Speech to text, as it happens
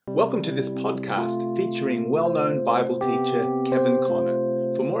Welcome to this podcast featuring well-known Bible teacher Kevin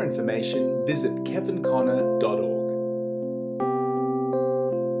Conner. For more information, visit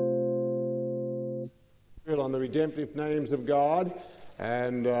kevinconner.org. On the redemptive names of God,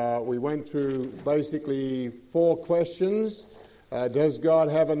 and we went through basically 4 questions. Does God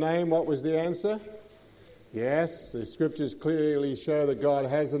have a name? What was the answer? Yes, the scriptures clearly show that God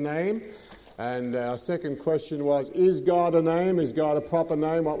has a name. And our second question was, is God a name? Is God a proper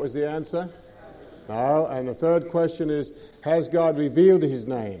name? What was the answer? No. And the third question is, has God revealed his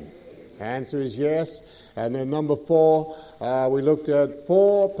name? The answer is yes. And then number 4, we looked at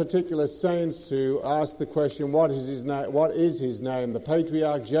 4 particular saints who asked the question, what is his name? What is his name? The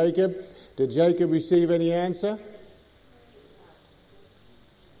patriarch Jacob. Did Jacob receive any answer?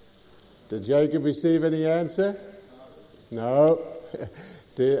 Did Jacob receive any answer? No.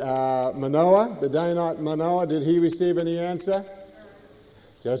 Manoah, the Danite Manoah, did he receive any answer?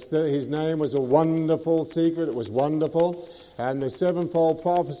 Just that his name was a wonderful secret. It was wonderful. And the sevenfold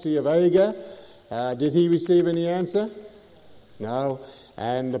prophecy of Agur, did he receive any answer? No.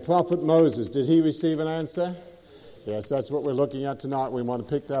 And the prophet Moses, did he receive an answer? Yes, that's what we're looking at tonight. We want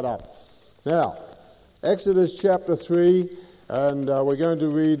to pick that up. Now, Exodus chapter 3, and we're going to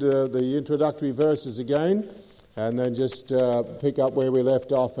read the introductory verses again, and then just pick up where we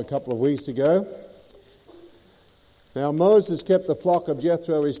left off a couple of weeks ago. Now Moses kept the flock of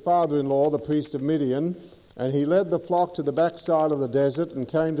Jethro, his father-in-law, the priest of Midian, and he led the flock to the backside of the desert and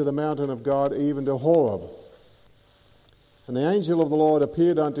came to the mountain of God, even to Horeb. And the angel of the Lord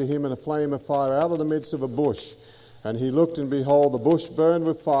appeared unto him in a flame of fire out of the midst of a bush. And he looked, and behold, the bush burned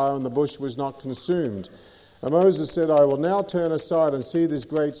with fire, and the bush was not consumed. And Moses said, I will now turn aside and see this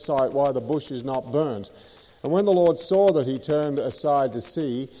great sight, why the bush is not burnt. And when the Lord saw that he turned aside to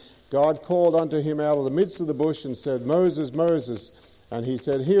see, God called unto him out of the midst of the bush and said, Moses, Moses. And he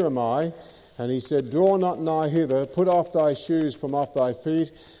said, Here am I. And he said, Draw not nigh hither, put off thy shoes from off thy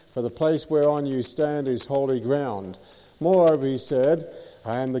feet, for the place whereon you stand is holy ground. Moreover, he said,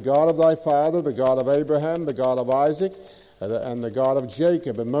 I am the God of thy father, the God of Abraham, the God of Isaac, and the God of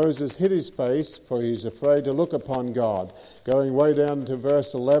Jacob. And Moses hid his face, for he was afraid to look upon God. Going way down to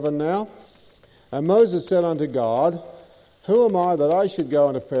verse 11 now. And Moses said unto God, Who am I that I should go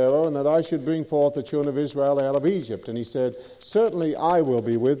unto Pharaoh, and that I should bring forth the children of Israel out of Egypt? And he said, Certainly I will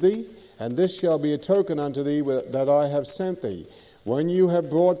be with thee, and this shall be a token unto thee that I have sent thee. When you have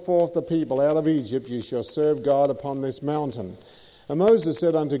brought forth the people out of Egypt, ye shall serve God upon this mountain. And Moses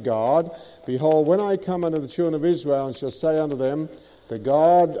said unto God, Behold, when I come unto the children of Israel, and shall say unto them, The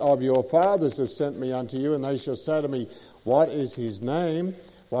God of your fathers has sent me unto you, and they shall say to me, What is his name?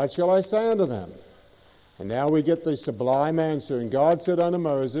 What shall I say unto them? And now we get the sublime answer. And God said unto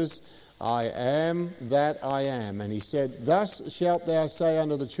Moses, I am that I am. And he said, Thus shalt thou say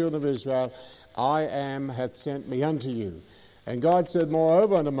unto the children of Israel, I am hath sent me unto you. And God said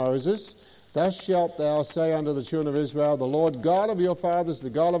moreover unto Moses, Thus shalt thou say unto the children of Israel, The Lord God of your fathers, the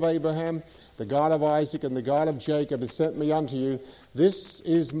God of Abraham, the God of Isaac, and the God of Jacob has sent me unto you. This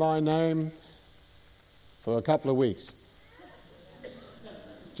is my name for a couple of weeks.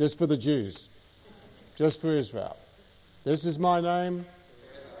 Just for the Jews. Just for Israel. This is my name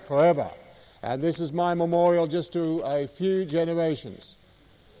forever. And this is my memorial just to a few generations.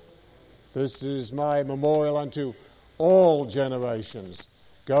 This is my memorial unto all generations.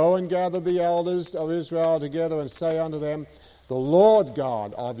 Go and gather the elders of Israel together and say unto them, The Lord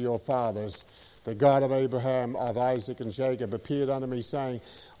God of your fathers, the God of Abraham, of Isaac, and Jacob, appeared unto me, saying,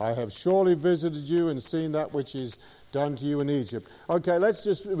 I have surely visited you and seen that which is done to you in Egypt. Okay, let's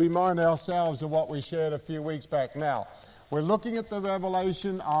just remind ourselves of what we shared a few weeks back. Now, we're looking at the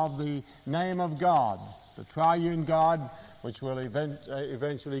revelation of the name of God, the triune God, which we'll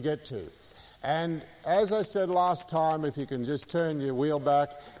eventually get to. And as I said last time, if you can just turn your wheel back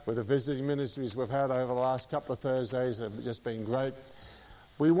with the visiting ministries we've had over the last couple of Thursdays, have just been great.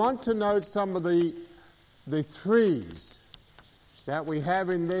 We want to note some of the threes that we have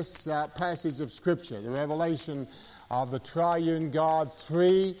in this passage of Scripture, the revelation of the triune God,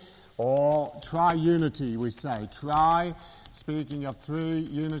 3, or triunity, we say. Tri, speaking of 3,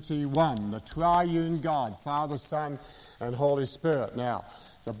 unity, 1. The triune God, Father, Son, and Holy Spirit. Now,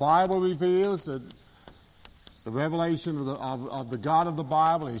 the Bible reveals that the revelation of the God of the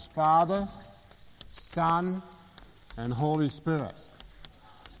Bible is Father, Son, and Holy Spirit.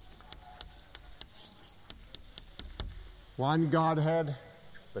 One Godhead,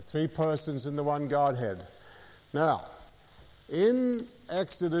 but 3 persons in the one Godhead. Now, in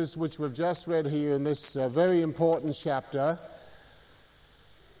Exodus, which we've just read here in this very important chapter,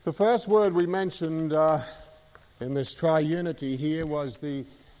 the first word we mentioned in this triunity here was the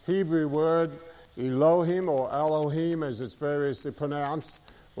Hebrew word Elohim or Elohim as it's variously pronounced.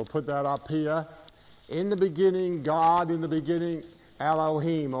 We'll put that up here. In the beginning, God, in the beginning,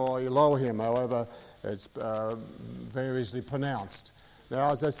 Elohim or Elohim, however it's variously pronounced.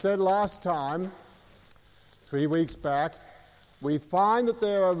 Now, as I said last time, 3 weeks back, we find that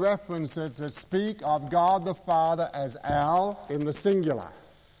there are references that speak of God the Father as Al in the singular.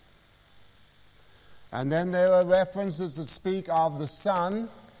 And then there are references that speak of the Son,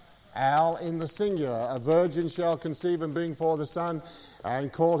 Al in the singular. A virgin shall conceive and bring forth a son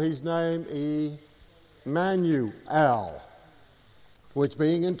and call his name Emmanuel, which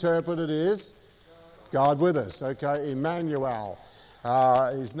being interpreted is God with us. Okay, Emmanuel.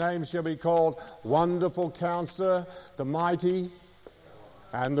 His name shall be called Wonderful Counselor, the Mighty,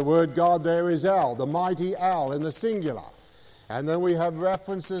 and the word God there is Al, the Mighty Al in the singular. And then we have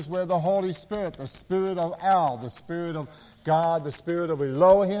references where the Holy Spirit, the Spirit of Al, the Spirit of God, the Spirit of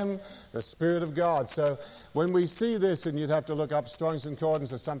Elohim, the Spirit of God. So when we see this, and you'd have to look up Strong's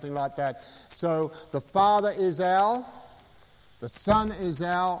Concordance or something like that. So the Father is Al, the Son is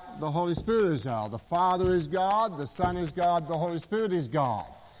Al, the Holy Spirit is Al. The Father is God, the Son is God, the Holy Spirit is God.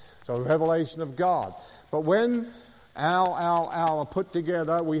 So revelation of God. But when Al are put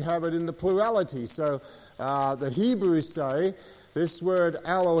together, we have it in the plurality. So the Hebrews say this word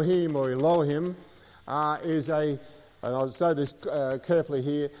Elohim or Elohim is a, and I'll say this carefully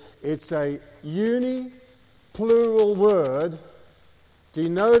here, it's a uni-plural word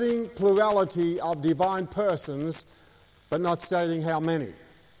denoting plurality of divine persons, but not stating how many.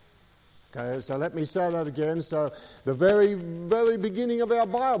 Okay, so let me say that again. So the very, very beginning of our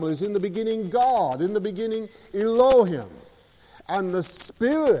Bible is in the beginning God, in the beginning Elohim. And the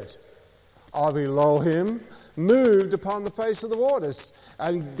Spirit of Elohim moved upon the face of the waters.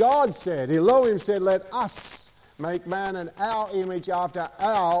 And God said, Elohim said, let us make man in our image after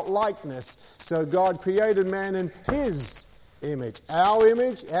our likeness. So God created man in his image. Our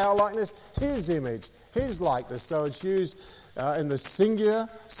image, our likeness, his image, his likeness. So it's used in the singular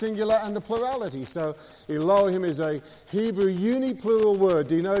and the plurality. So Elohim is a Hebrew uniplural word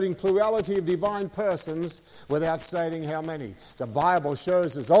denoting plurality of divine persons without stating how many. The Bible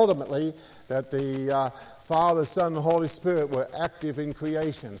shows us ultimately that the Father, Son, and Holy Spirit were active in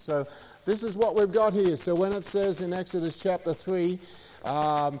creation. So this is what we've got here. So when it says in Exodus chapter 3,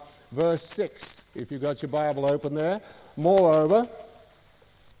 verse 6, if you've got your Bible open there, moreover,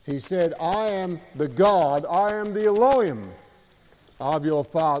 he said, I am the God, I am the Elohim of your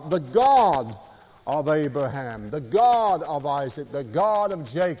father, the God of Abraham, the God of Isaac, the God of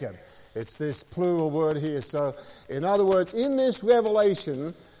Jacob. It's this plural word here. So, in other words, in this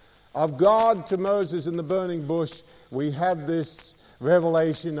revelation of God to Moses in the burning bush, we have this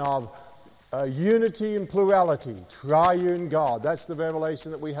revelation of unity and plurality, triune God. That's the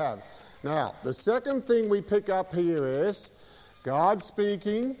revelation that we have. Now, the second thing we pick up here is God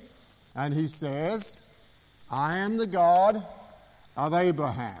speaking, and he says, I am the God of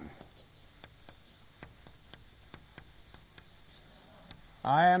Abraham.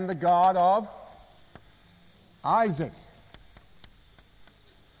 I am the God of Isaac.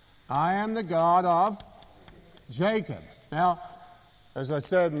 I am the God of Jacob. Now, as I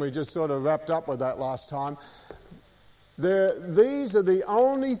said, and we just sort of wrapped up with that last time, these are the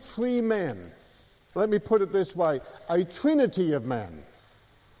only three men. Let me put it this way, a trinity of men,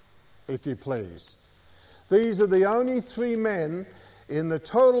 if you please. These are the only three men in the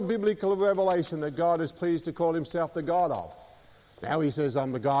total biblical revelation that God is pleased to call himself the God of. Now he says,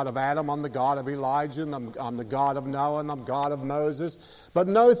 I'm the God of Adam, I'm the God of Elijah, and I'm the God of Noah, and I'm God of Moses. But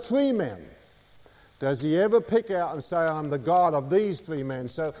no three men. Does he ever pick out and say, I'm the God of these three men?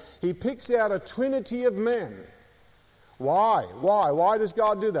 So he picks out a trinity of men. Why? Why does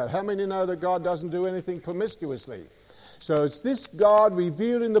God do that? How many know that God doesn't do anything promiscuously? So it's this God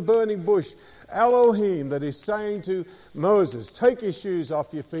revealed in the burning bush, Elohim, that is saying to Moses, take your shoes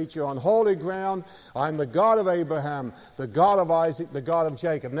off your feet, you're on holy ground. I'm the God of Abraham, the God of Isaac, the God of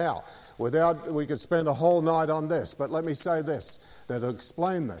Jacob. Now, we could spend a whole night on this, but let me say this, that'll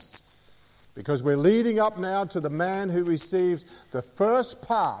explain this. Because we're leading up now to the man who receives the first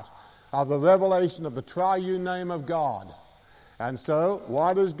part of the revelation of the triune name of God. And so,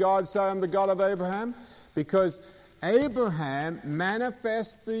 why does God say, I'm the God of Abraham? Because Abraham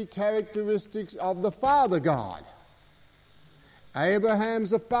manifests the characteristics of the Father God.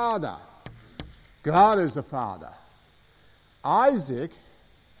 Abraham's a father. God is a father. Isaac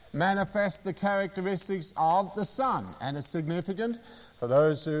manifests the characteristics of the Son. And it's significant, for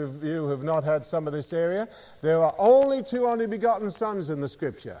those of you who have not had some of this area, there are only two only begotten sons in the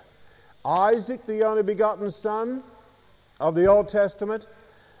Scripture. Isaac, the only begotten son of the Old Testament,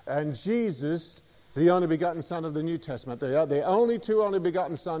 and Jesus, the only begotten Son of the New Testament. They are the only two only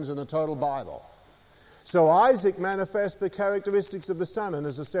begotten sons in the total Bible. So Isaac manifests the characteristics of the Son. And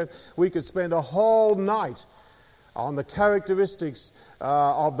as I said, we could spend a whole night on the characteristics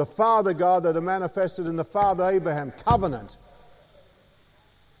of the Father God that are manifested in the Father Abraham. Covenant,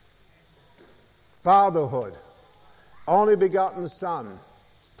 fatherhood, only begotten Son,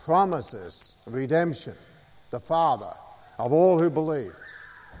 promises, redemption, the Father of all who believe.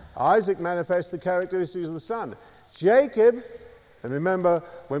 Isaac manifests the characteristics of the Son. Jacob, and remember,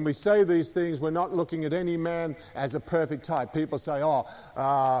 when we say these things, we're not looking at any man as a perfect type. People say,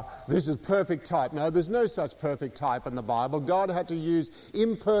 this is perfect type. No, there's no such perfect type in the Bible. God had to use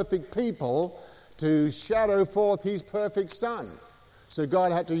imperfect people to shadow forth his perfect Son. So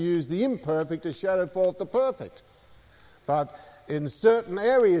God had to use the imperfect to shadow forth the perfect. But in certain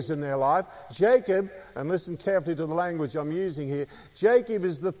areas in their life, Jacob, and listen carefully to the language I'm using here, Jacob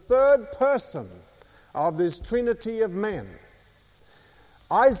is the third person of this trinity of men.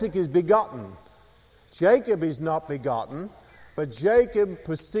 Isaac is begotten. Jacob is not begotten, but Jacob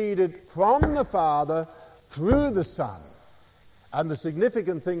proceeded from the Father through the Son. And the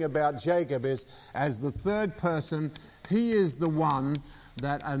significant thing about Jacob is, as the third person, he is the one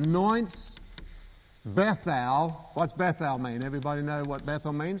that anoints Bethel. What's Bethel mean? Everybody know what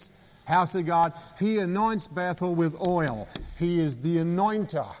Bethel means? House of God. He anoints Bethel with oil. He is the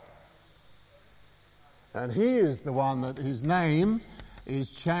anointer. And he is the one that his name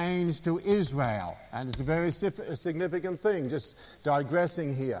is changed to Israel. And it's a very significant thing, just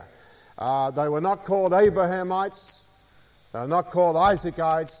digressing here. They were not called Abrahamites. They were not called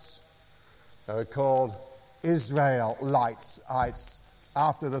Isaacites. They were called Israelites,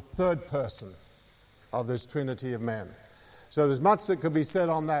 after the third person of this trinity of men. So there's much that could be said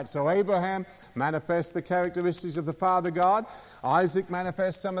on that. So Abraham manifests the characteristics of the Father God. Isaac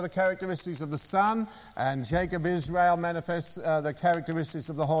manifests some of the characteristics of the Son. And Jacob, Israel, manifests the characteristics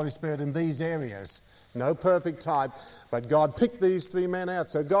of the Holy Spirit in these areas. No perfect type, but God picked these three men out.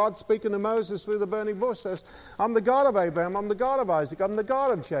 So God, speaking to Moses through the burning bush, says, I'm the God of Abraham, I'm the God of Isaac, I'm the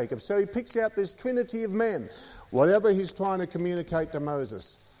God of Jacob. So he picks out this trinity of men, whatever he's trying to communicate to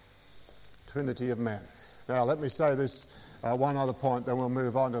Moses. Trinity of men. Now let me say this one other point, then we'll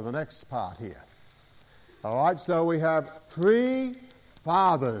move on to the next part here. All right, so we have three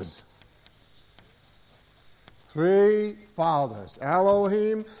fathers. Three fathers.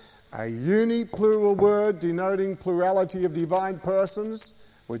 Elohim, a uniplural word denoting plurality of divine persons,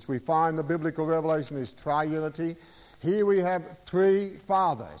 which we find the biblical revelation is triunity. Here we have three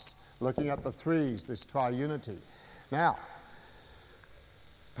fathers, looking at the threes, this triunity. Now,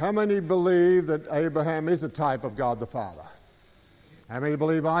 how many believe that Abraham is a type of God the Father? How many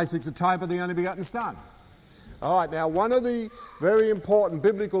believe Isaac's a type of the only begotten Son? All right, now one of the very important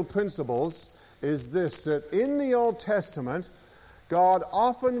biblical principles is this, that in the Old Testament, God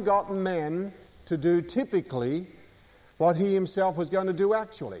often got men to do typically what he himself was going to do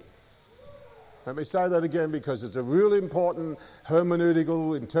actually. Let me say that again because it's a really important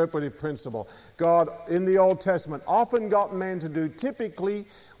hermeneutical interpretive principle. God, in the Old Testament, often got men to do typically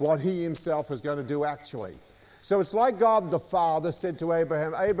what he himself was going to do actually. So it's like God the Father said to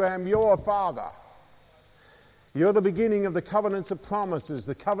Abraham, Abraham, you're a father. You're the beginning of the covenants of promises,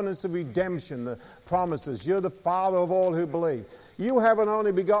 the covenants of redemption, the promises. You're the father of all who believe. You have an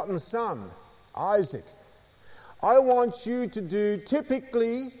only begotten son, Isaac. I want you to do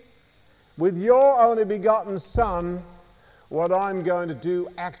typically with your only begotten son what I'm going to do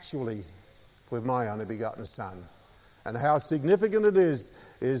actually with my only begotten son. And how significant it is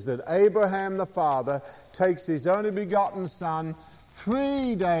that Abraham the father takes his only begotten son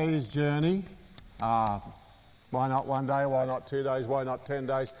 3 days' journey. Why not 1 day? Why not 2 days? Why not 10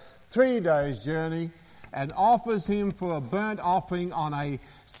 days? 3 days' journey, and offers him for a burnt offering on a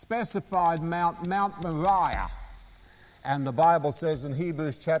specified Mount Moriah. And the Bible says in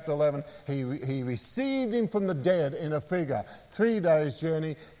Hebrews chapter 11, he received him from the dead in a figure. 3 days'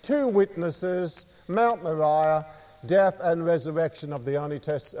 journey, 2 witnesses, Mount Moriah, death and resurrection of the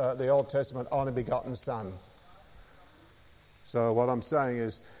Old Testament only begotten Son. So what I'm saying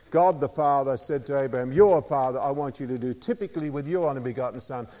is, God the Father said to Abraham, you're a father, I want you to do typically with your only begotten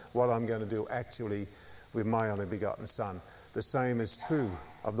son what I'm going to do actually with my only begotten son. The same is true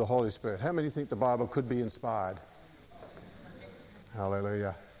of the Holy Spirit. How many think the Bible could be inspired?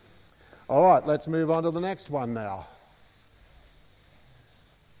 Hallelujah. All right, let's move on to the next one now.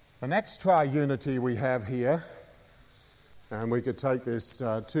 The next triunity we have here, and we could take this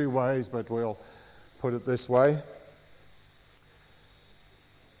 2 ways, but we'll put it this way.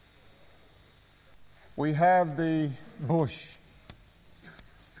 We have the bush.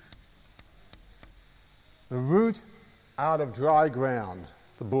 The root out of dry ground,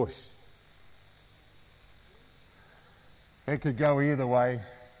 the bush. It could go either way.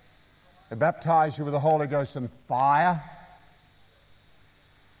 It baptized you with the Holy Ghost and fire,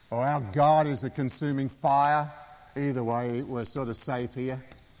 or our God is a consuming fire. Either way, we're sort of safe here.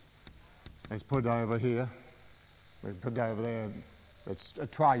 Let's put it over here. We put it over there. It's a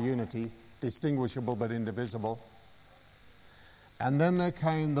triunity, distinguishable but indivisible. And then there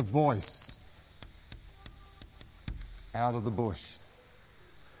came the voice out of the bush.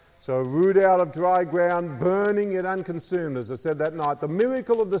 So a root out of dry ground, burning yet unconsumed, as I said that night. The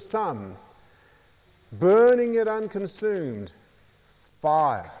miracle of the sun, burning yet unconsumed.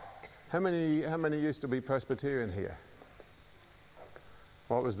 Fire. How many used to be Presbyterian here?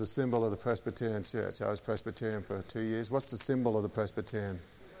 What was the symbol of the Presbyterian Church? I was Presbyterian for 2 years. What's the symbol of the Presbyterian?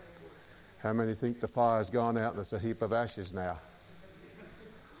 How many think the fire's gone out and there's a heap of ashes now?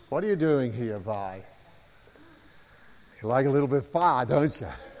 What are you doing here, Vi? You like a little bit of fire, don't you?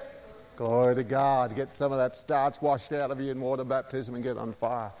 Glory to God. Get some of that starch washed out of you in water baptism and get on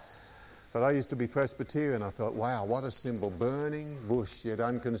fire. But I used to be Presbyterian. I thought, wow, what a symbol. Burning bush, yet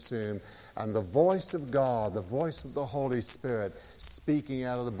unconsumed. And the voice of God, the voice of the Holy Spirit, speaking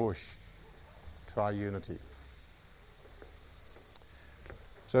out of the bush. Triunity.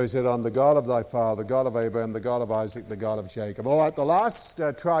 So he said, I'm the God of thy father, the God of Abraham, the God of Isaac, the God of Jacob. All right, the last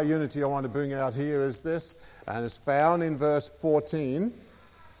triunity I want to bring out here is this, and it's found in verse 14.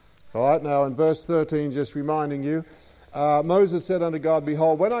 All right, now in verse 13, just reminding you, Moses said unto God,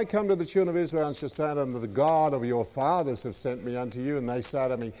 behold, when I come to the children of Israel and shall say unto the God of your fathers have sent me unto you, and they say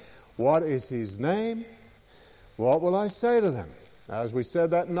to me, what is his name? What will I say to them? Now, as we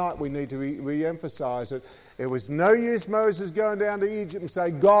said that night, we need to re-emphasize it. It was no use Moses going down to Egypt and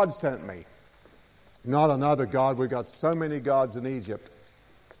saying, God sent me. Not another God. We've got so many gods in Egypt.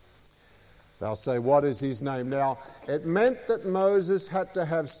 They'll say, what is his name? Now, it meant that Moses had to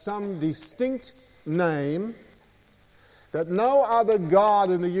have some distinct name that no other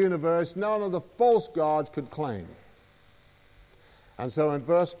God in the universe, none of the false gods could claim. And so in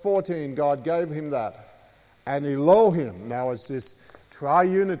verse 14, God gave him that. And Elohim, now it's this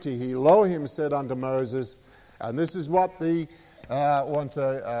triunity, Elohim said unto Moses, and this is what once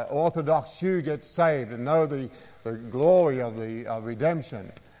an Orthodox Jew gets saved and know the glory of the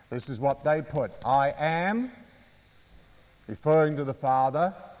redemption, this is what they put. I am, referring to the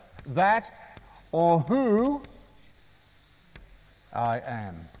Father, that or who I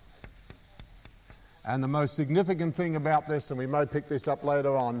am. And the most significant thing about this, and we may pick this up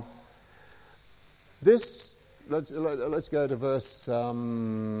later on, let's go to verse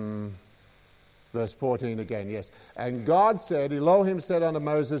 14 again, yes. And God said, Elohim said unto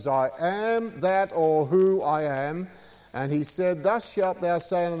Moses, I am that or who I am. And he said, thus shalt thou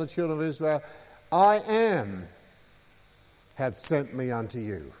say unto the children of Israel, I am hath sent me unto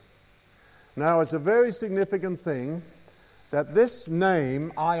you. Now it's a very significant thing that this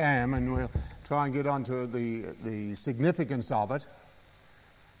name, I am, and we'll try and get onto the significance of it.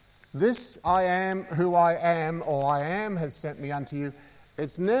 This I am who I am, or I am has sent me unto you.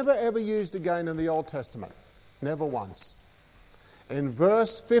 It's never ever used again in the Old Testament. Never once. In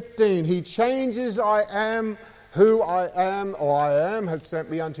verse 15, he changes I am who I am, or I am has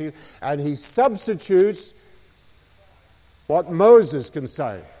sent me unto you, and he substitutes what Moses can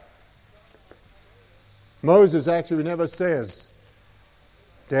say. Moses actually never says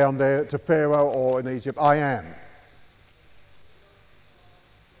down there to Pharaoh or in Egypt, I am.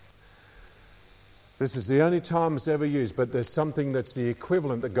 This is the only time it's ever used, but there's something that's the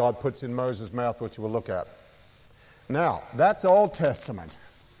equivalent that God puts in Moses' mouth, which we'll look at. Now, that's Old Testament.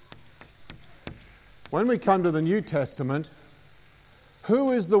 When we come to the New Testament,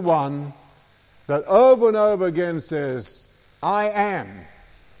 who is the one that over and over again says, I am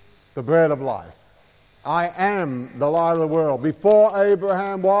the bread of life. I am the light of the world. Before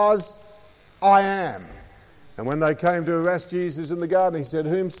Abraham was, I am. And when they came to arrest Jesus in the garden, he said,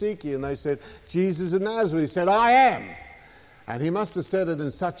 whom seek ye? And they said, Jesus of Nazareth. He said, I am. And he must have said it in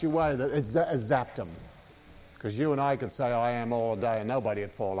such a way that it zapped them. Because you and I could say, I am all day, and nobody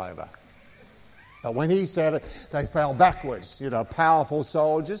would fall over. But when he said it, they fell backwards. You know, powerful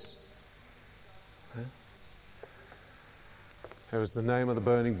soldiers. It was the name of the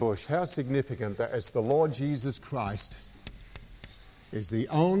burning bush. How significant that it's the Lord Jesus Christ is the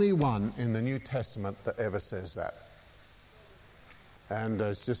only one in the New Testament that ever says that. And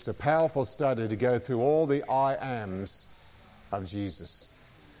it's just a powerful study to go through all the I ams of Jesus.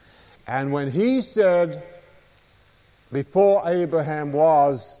 And when he said, before Abraham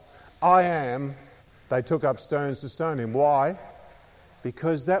was, I am, they took up stones to stone him. Why?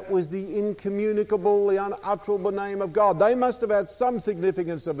 because that was the incommunicable, the unutterable name of God. They must have had some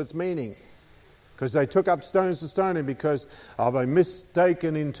significance of its meaning, because they took up stones to stone him because of a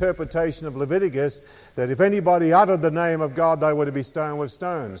mistaken interpretation of Leviticus, that if anybody uttered the name of God, they were to be stoned with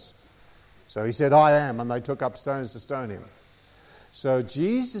stones. So he said, I am, and they took up stones to stone him. So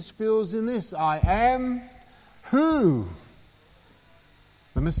Jesus fills in this, I am who?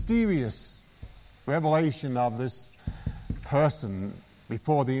 The mysterious revelation of this person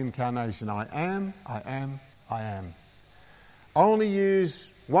before the incarnation. I am, I am, I am. Only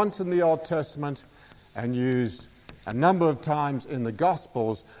used once in the Old Testament and used a number of times in the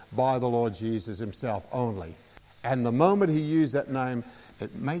Gospels by the Lord Jesus himself only. And the moment he used that name,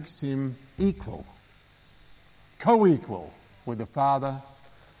 it makes him equal, co-equal with the Father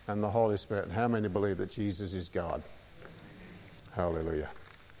and the Holy Spirit. And how many believe that Jesus is God? Hallelujah.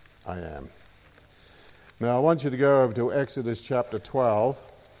 I am. Now I want you to go over to Exodus chapter 12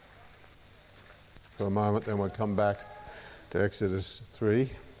 for a moment, then we'll come back to Exodus 3.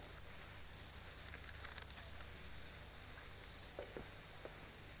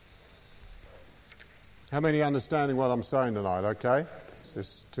 How many understanding what I'm saying tonight, okay? Is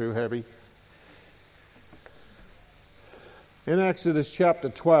this too heavy? In Exodus chapter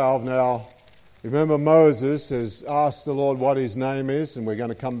 12, now, remember Moses has asked the Lord what his name is, and we're going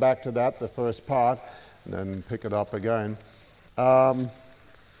to come back to that, the first part, and then pick it up again.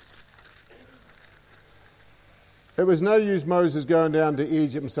 It was no use Moses going down to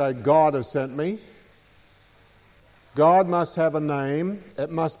Egypt and saying, God has sent me. God must have a name. It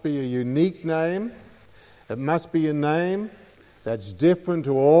must be a unique name. It must be a name that's different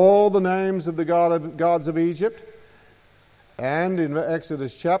to all the names of the gods of Egypt. And in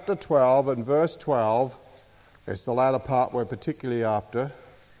Exodus chapter 12 and verse 12, it's the latter part we're particularly after.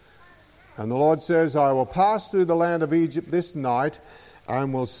 And the Lord says, I will pass through the land of Egypt this night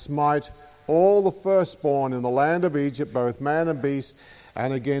and will smite all the firstborn in the land of Egypt, both man and beast,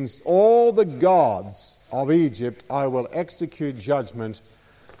 and against all the gods of Egypt I will execute judgment.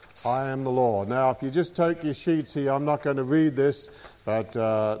 I am the Lord. Now, if you just take your sheets here, I'm not going to read this, but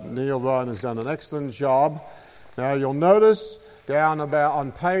Neil Ryan has done an excellent job. Now, you'll notice down about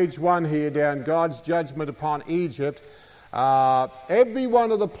on page 1 here, down God's judgment upon Egypt, every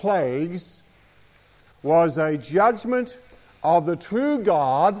one of the plagues was a judgment of the true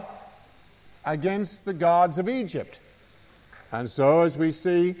God against the gods of Egypt. And so, as we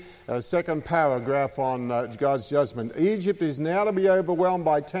see, a second paragraph on God's judgment, Egypt is now to be overwhelmed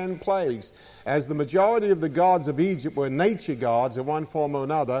by 10 plagues. As the majority of the gods of Egypt were nature gods of one form or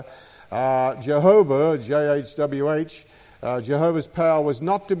another, Jehovah, J-H-W-H, Jehovah's power was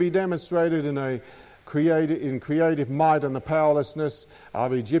not to be demonstrated in creative might and the powerlessness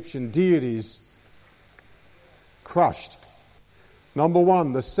of Egyptian deities crushed. Number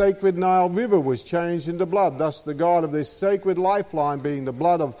 1, the sacred Nile River was changed into blood. Thus the god of this sacred lifeline, being the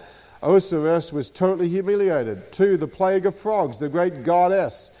blood of Osiris, was totally humiliated. 2, the plague of frogs, the great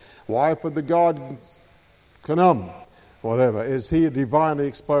goddess, wife of the god Khnum, whatever, is here divinely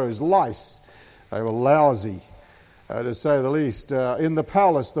exposed. Lice, they were lousy, to say the least. In the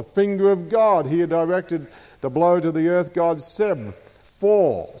palace, the finger of God here directed the blow to the earth god Seb.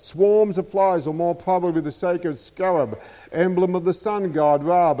 4, swarms of flies, or more probably the sacred scarab, emblem of the sun god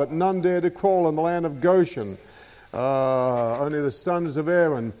Ra, but none dared to crawl in the land of Goshen. Only the sons of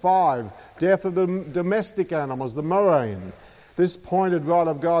Aaron. 5, death of the domestic animals, the murrain. This pointed rod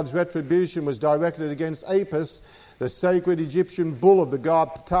of God's retribution was directed against Apis, the sacred Egyptian bull of the god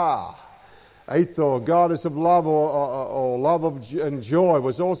Ptah. Hathor, goddess of love or love and joy,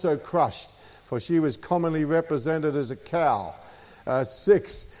 was also crushed, for she was commonly represented as a cow.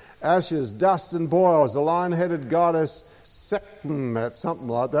 6, ashes, dust and boils. The lion-headed goddess Sekhem, something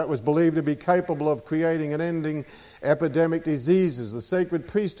like that, was believed to be capable of creating and ending epidemic diseases. The sacred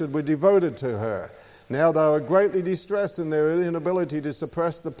priesthood were devoted to her. Now they were greatly distressed in their inability to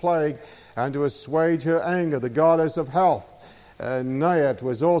suppress the plague and to assuage her anger. The goddess of health, Nayat,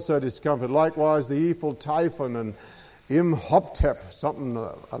 was also discomfited. Likewise, the Ephel Typhon and Imhotep, something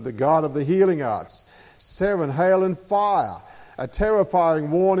of the god of the healing arts. 7, hail and fire. A terrifying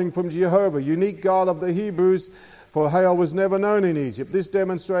warning from Jehovah, unique God of the Hebrews, for hail was never known in Egypt. This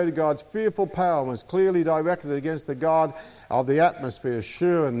demonstrated God's fearful power and was clearly directed against the god of the atmosphere,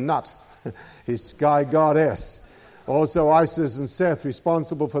 Shur and Nut, his sky goddess. Also Isis and Seth,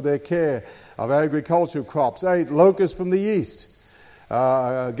 responsible for their care of agricultural crops. 8, locusts from the east,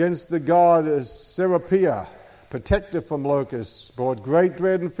 against the god Serapia, protector from locusts, brought great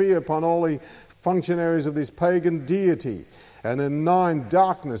dread and fear upon all the functionaries of this pagan deity. And in 9,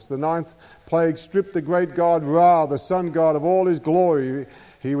 darkness. The 9th plague stripped the great god Ra, the sun god, of all his glory.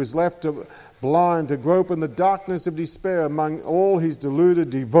 He was left blind to grope in the darkness of despair among all his deluded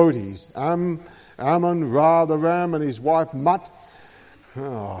devotees. Ammon, Ra the ram, and his wife Mut.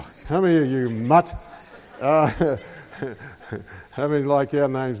 Oh, how many of you Mut? How many like our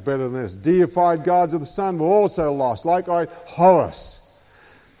names better than this? Deified gods of the sun were also lost. Likewise, Horus.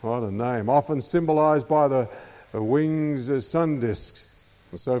 What a name. Often symbolized by the wings, sun discs,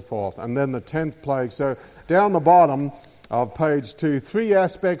 and so forth. And then the 10th plague. So down the bottom of page 2, 3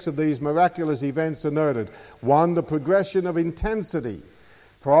 aspects of these miraculous events are noted. 1, the progression of intensity.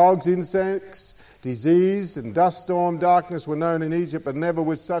 Frogs, insects, disease, and dust storm darkness were known in Egypt, but never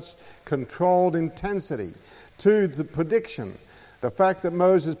with such controlled intensity. 2, the prediction. The fact that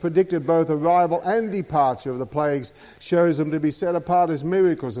Moses predicted both arrival and departure of the plagues shows them to be set apart as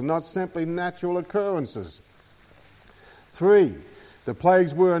miracles and not simply natural occurrences. 3, the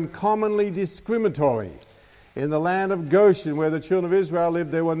plagues were uncommonly discriminatory. In the land of Goshen, where the children of Israel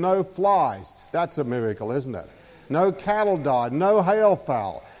lived, there were no flies. That's a miracle, isn't it? No cattle died, no hail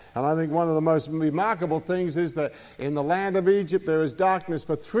fell. And I think one of the most remarkable things is that in the land of Egypt there was darkness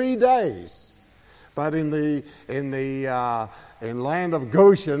for 3 days. But in land of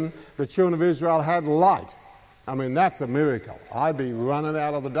Goshen, the children of Israel had light. I mean, that's a miracle. I'd be running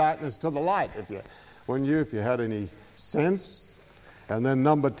out of the darkness to the light, if you had any sense. And then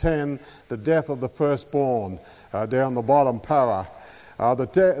number 10, the death of the firstborn, down the bottom para.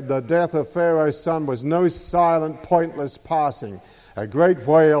 The death of Pharaoh's son was no silent, pointless passing. A great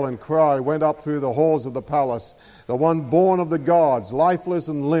wail and cry went up through the halls of the palace. The one born of the gods, lifeless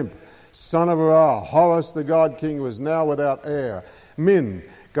and limp, son of Ra, Horus the god king, was now without heir. Min,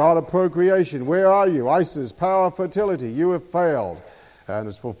 god of procreation, where are you? Isis, power of fertility, you have failed. And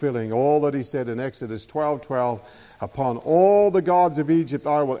is fulfilling all that he said in Exodus 12:12. Upon all the gods of Egypt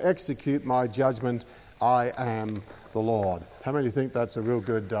I will execute my judgment. I am the Lord. How many think that's a real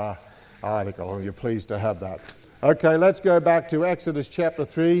good article? And you're pleased to have that. Okay, let's go back to Exodus chapter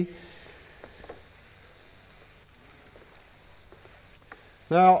 3.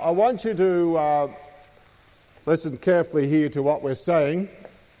 Now, I want you to listen carefully here to what we're saying.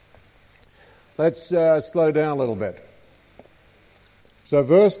 Let's slow down a little bit. So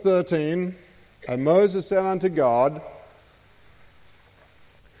verse 13, and Moses said unto God,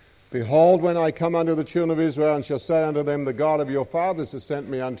 Behold, when I come unto the children of Israel, and shall say unto them, The God of your fathers has sent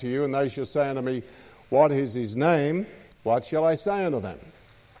me unto you, and they shall say unto me, What is his name? What shall I say unto them?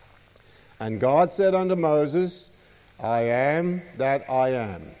 And God said unto Moses, I am that I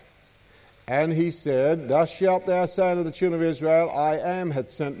am. And he said, Thus shalt thou say unto the children of Israel, I am hath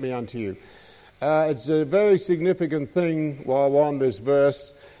sent me unto you. It's a very significant thing while we're on this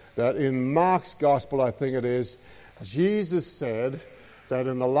verse, that in Mark's gospel, I think it is, Jesus said that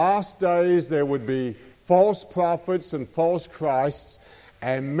in the last days there would be false prophets and false Christs,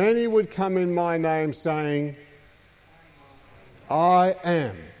 and many would come in my name saying, I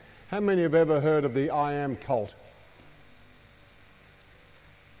am. How many have ever heard of the I am cult?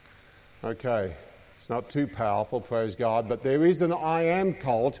 Okay, it's not too powerful, praise God, but there is an I am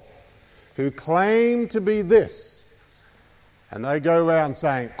cult who claim to be this. And they go around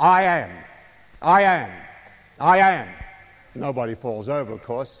saying, I am, I am, I am. Nobody falls over, of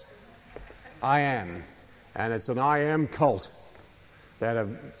course. I am. And it's an I am cult that are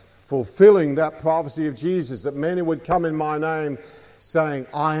fulfilling that prophecy of Jesus, that many would come in my name saying,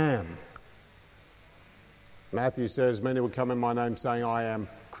 I am. Matthew says, many would come in my name saying, I am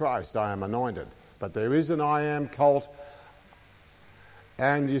Christ, I am anointed. But there is an I am cult.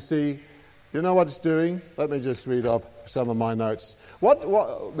 And you see, you know what it's doing? Let me just read off some of my notes. What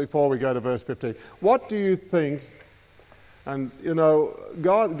before we go to verse 15, what do you think? And, you know,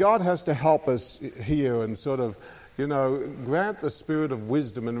 God has to help us here and sort of, you know, grant the spirit of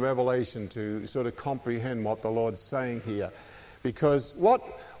wisdom and revelation to sort of comprehend what the Lord's saying here. Because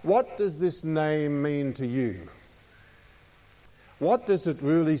what does this name mean to you? What does it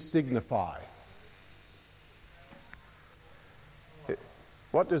really signify?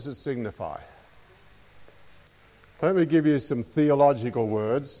 What does it signify? Let me give you some theological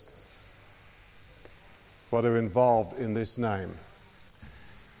words what are involved in this name.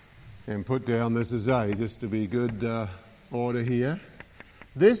 And put down this is A, just to be good order here.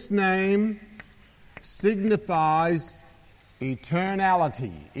 This name signifies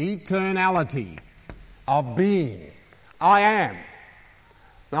eternality of being. I am.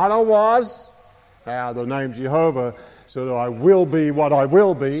 Not I was. Now the name Jehovah, so that I will be what I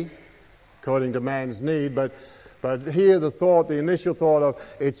will be, according to man's need, but here the initial thought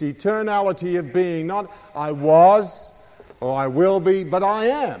of it's eternality of being, not I was, or I will be, but I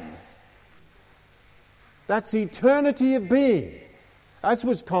am. That's eternity of being. That's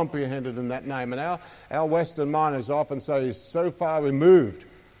what's comprehended in that name. And our Western minds often say he's so far removed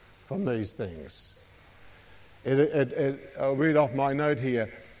from these things. I'll read off my note here.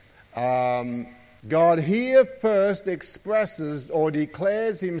 God here first expresses or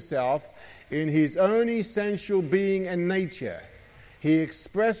declares himself in his own essential being and nature. He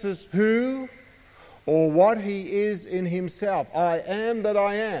expresses who or what he is in himself. I am that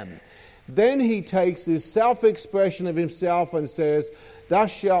I am. Then he takes his self-expression of himself and says,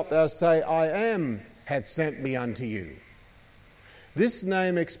 thus shalt thou say, I am hath sent me unto you. This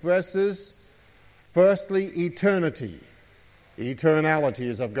name expresses, firstly, eternity. Eternality,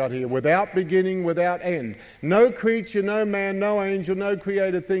 as I've got here, without beginning, without end. No creature, no man, no angel, no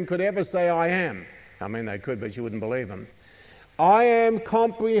created thing could ever say, I am. I mean, they could, but you wouldn't believe them. I am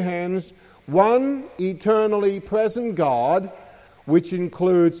comprehends one eternally present God, which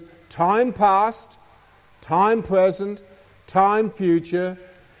includes time past, time present, time future,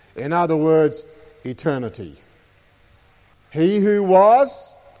 in other words, eternity. He who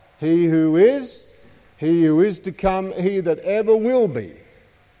was, he who is to come, he that ever will be.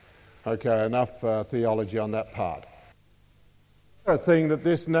 Okay, enough theology on that part. The thing that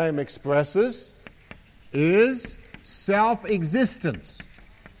this name expresses is self-existence.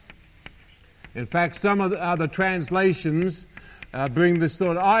 In fact, some of the other translations bring this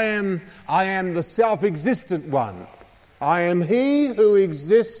thought, I am the self-existent one. I am he who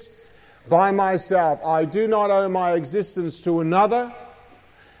exists by myself. I do not owe my existence to another,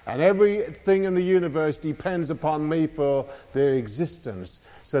 and everything in the universe depends upon me for their existence.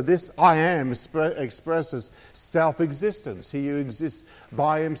 So this I am expresses self-existence. He who exists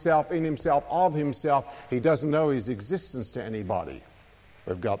by himself, in himself, of himself. He doesn't owe his existence to anybody.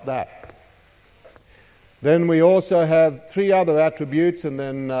 We've got that. Then we also have three other attributes, and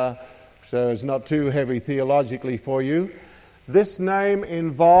then so it's not too heavy theologically for you. This name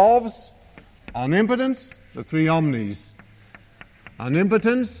involves omnipotence, the three omnis.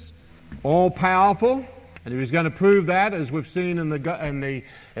 Omnipotence, all-powerful, and he was going to prove that, as we've seen in the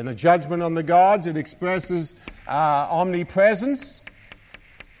judgment on the gods. It expresses omnipresence.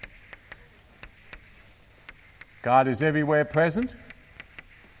 God is everywhere present.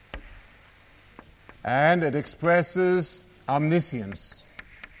 And it expresses omniscience.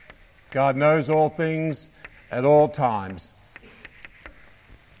 God knows all things at all times.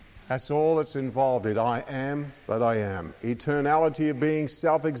 That's all that's involved in I am that I am. Eternality of being,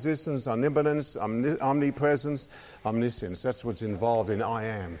 self-existence, omnipotence, omnipresence, omniscience. That's what's involved in I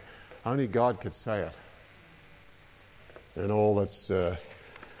am. Only God could say it. And all that's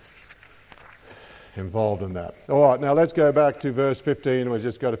involved in that. All right, now let's go back to verse 15. We've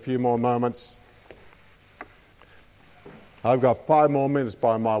just got a few more moments. I've got 5 more minutes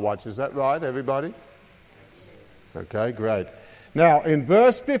by my watch. Is that right, everybody? Okay, great. Now, in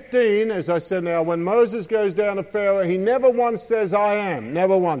verse 15, as I said now, when Moses goes down to Pharaoh, he never once says, I am.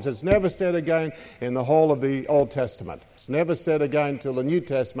 Never once. It's never said again in the whole of the Old Testament. It's never said again till the New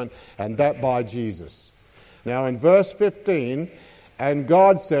Testament, and that by Jesus. Now, in verse 15, and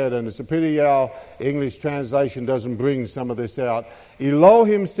God said, and it's a pity our English translation doesn't bring some of this out,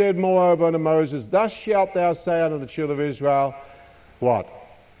 Elohim said moreover unto Moses, thus shalt thou say unto the children of Israel, what?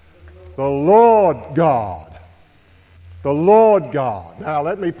 The Lord God. The Lord God. Now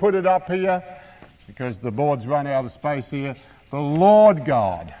let me put it up here, because the board's run out of space here. The Lord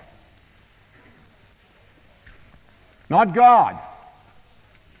God. Not God.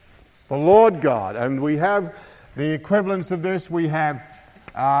 The Lord God. And we have the equivalents of this. We have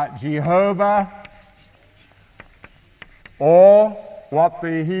Jehovah, or what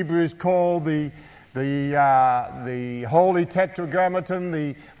the Hebrews call the Holy Tetragrammaton,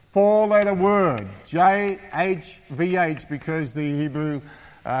 the 4-letter word, JHVH, because the Hebrew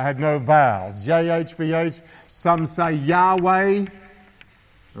had no vowels. JHVH, some say Yahweh.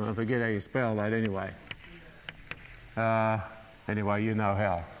 I forget how you spell that anyway. Anyway, you know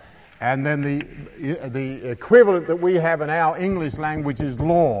how. And then the equivalent that we have in our English language is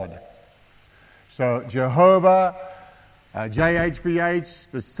Lord. So Jehovah,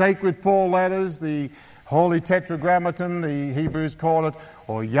 JHVH, the sacred 4 letters, the Holy Tetragrammaton, the Hebrews call it,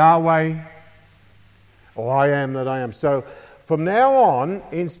 or Yahweh, or I am that I am. So from now on,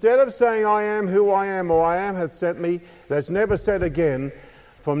 instead of saying I am who I am, or I am hath sent me, that's never said again.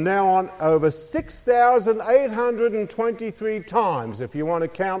 From now on, over 6,823 times, if you want to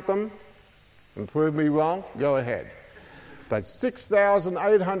count them and prove me wrong, go ahead. But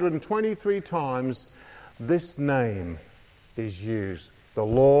 6,823 times this name is used. The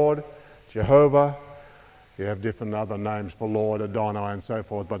Lord, Jehovah, You have different other names for Lord, Adonai and so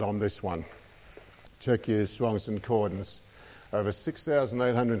forth, but on this one, check your Strong's Concordance. Over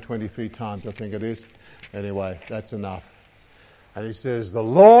 6,823 times, I think it is. Anyway, that's enough. And he says, the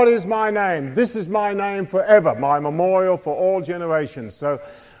Lord is my name. This is my name forever, my memorial for all generations. So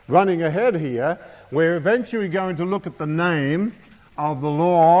running ahead here, we're eventually going to look at the name of the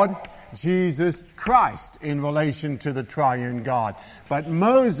Lord Jesus Christ in relation to the triune God. But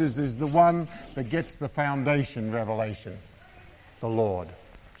Moses is the one that gets the foundation revelation, the Lord,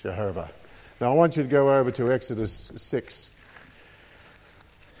 Jehovah. Now I want you to go over to Exodus 6.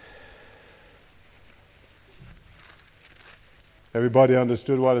 Everybody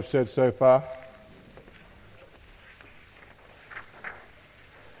understood what I've said so far?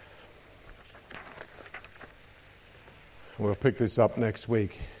 We'll pick this up next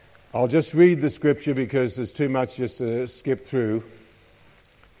week. I'll just read the scripture because there's too much just to skip through.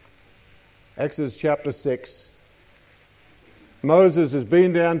 Exodus chapter 6. Moses has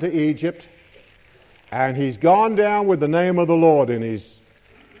been down to Egypt and he's gone down with the name of the Lord in his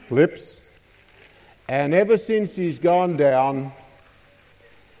lips. And ever since he's gone down,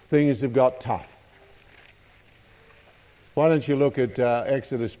 things have got tough. Why don't you look at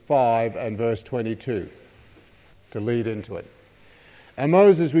Exodus 5 and verse 22 to lead into it. And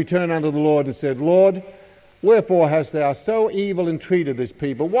Moses returned unto the Lord and said, Lord, wherefore hast thou so evil entreated this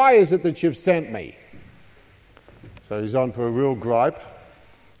people? Why is it that you've sent me? So he's on for a real gripe.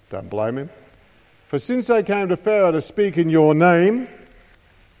 Don't blame him. For since I came to Pharaoh to speak in your name,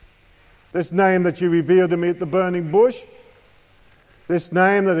 this name that you revealed to me at the burning bush, this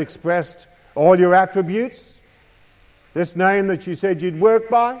name that expressed all your attributes, this name that you said you'd work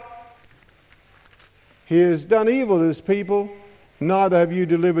by, he has done evil to this people, neither have you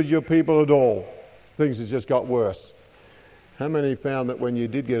delivered your people at all. Things have just got worse. How many found that when you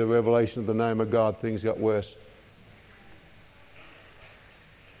did get a revelation of the name of God, things got worse?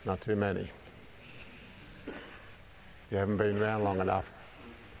 Not too many. You haven't been around long enough.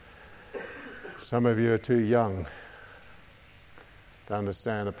 Some of you are too young to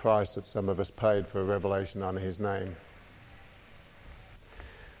understand the price that some of us paid for a revelation on his name.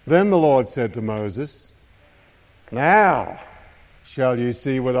 Then the Lord said to Moses, now shall you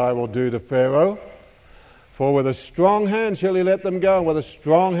see what I will do to Pharaoh? For with a strong hand shall he let them go, and with a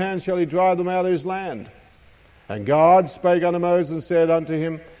strong hand shall he drive them out of his land. And God spake unto Moses and said unto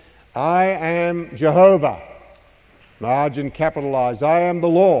him, I am Jehovah. Large and capitalized, I am the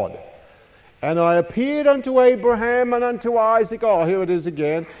Lord. And I appeared unto Abraham and unto Isaac, oh, here it is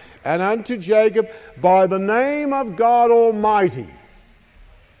again, and unto Jacob by the name of God Almighty.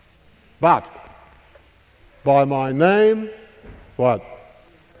 But by my name, what?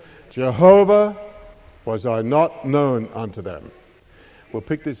 Jehovah was I not known unto them. We'll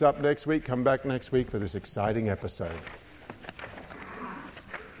pick this up next week. Come back next week for this exciting episode.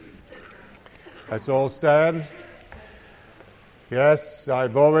 Let's all stand. Yes,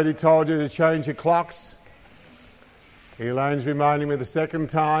 I've already told you to change your clocks. Elaine's reminding me the second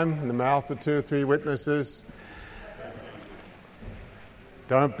time, in the mouth of 2 or 3 witnesses.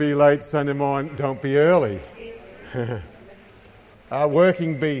 Don't be late Sunday morning, don't be early.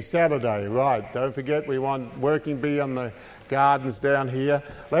 Working bee Saturday, right. Don't forget we want working bee on the gardens down here.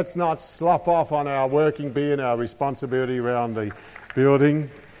 Let's not slough off on our working bee and our responsibility around the building.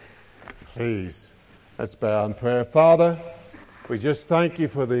 Please, let's bow in prayer. Father, we just thank you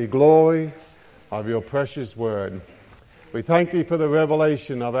for the glory of your precious word. We thank thee for the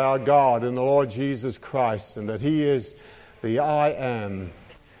revelation of our God in the Lord Jesus Christ, and that he is the I am,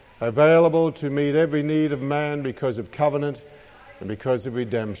 available to meet every need of man because of covenant and because of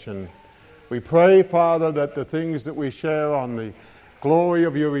redemption. We pray, Father, that the things that we share on the glory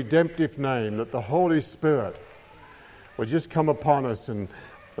of your redemptive name, that the Holy Spirit would just come upon us, and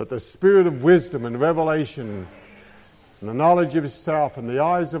that the spirit of wisdom and revelation and the knowledge of himself and the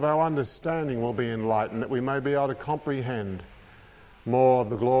eyes of our understanding will be enlightened, that we may be able to comprehend more of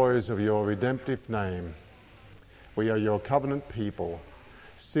the glories of your redemptive name. We are your covenant people.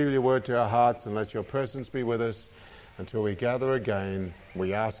 Seal your word to our hearts and let your presence be with us until we gather again.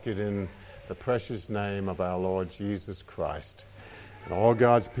 We ask it in the precious name of our Lord Jesus Christ. And all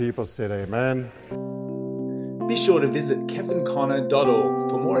God's people said amen. Be sure to visit kevinconnor.org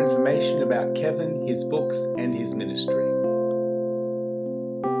for more information about Kevin, his books, and his ministry.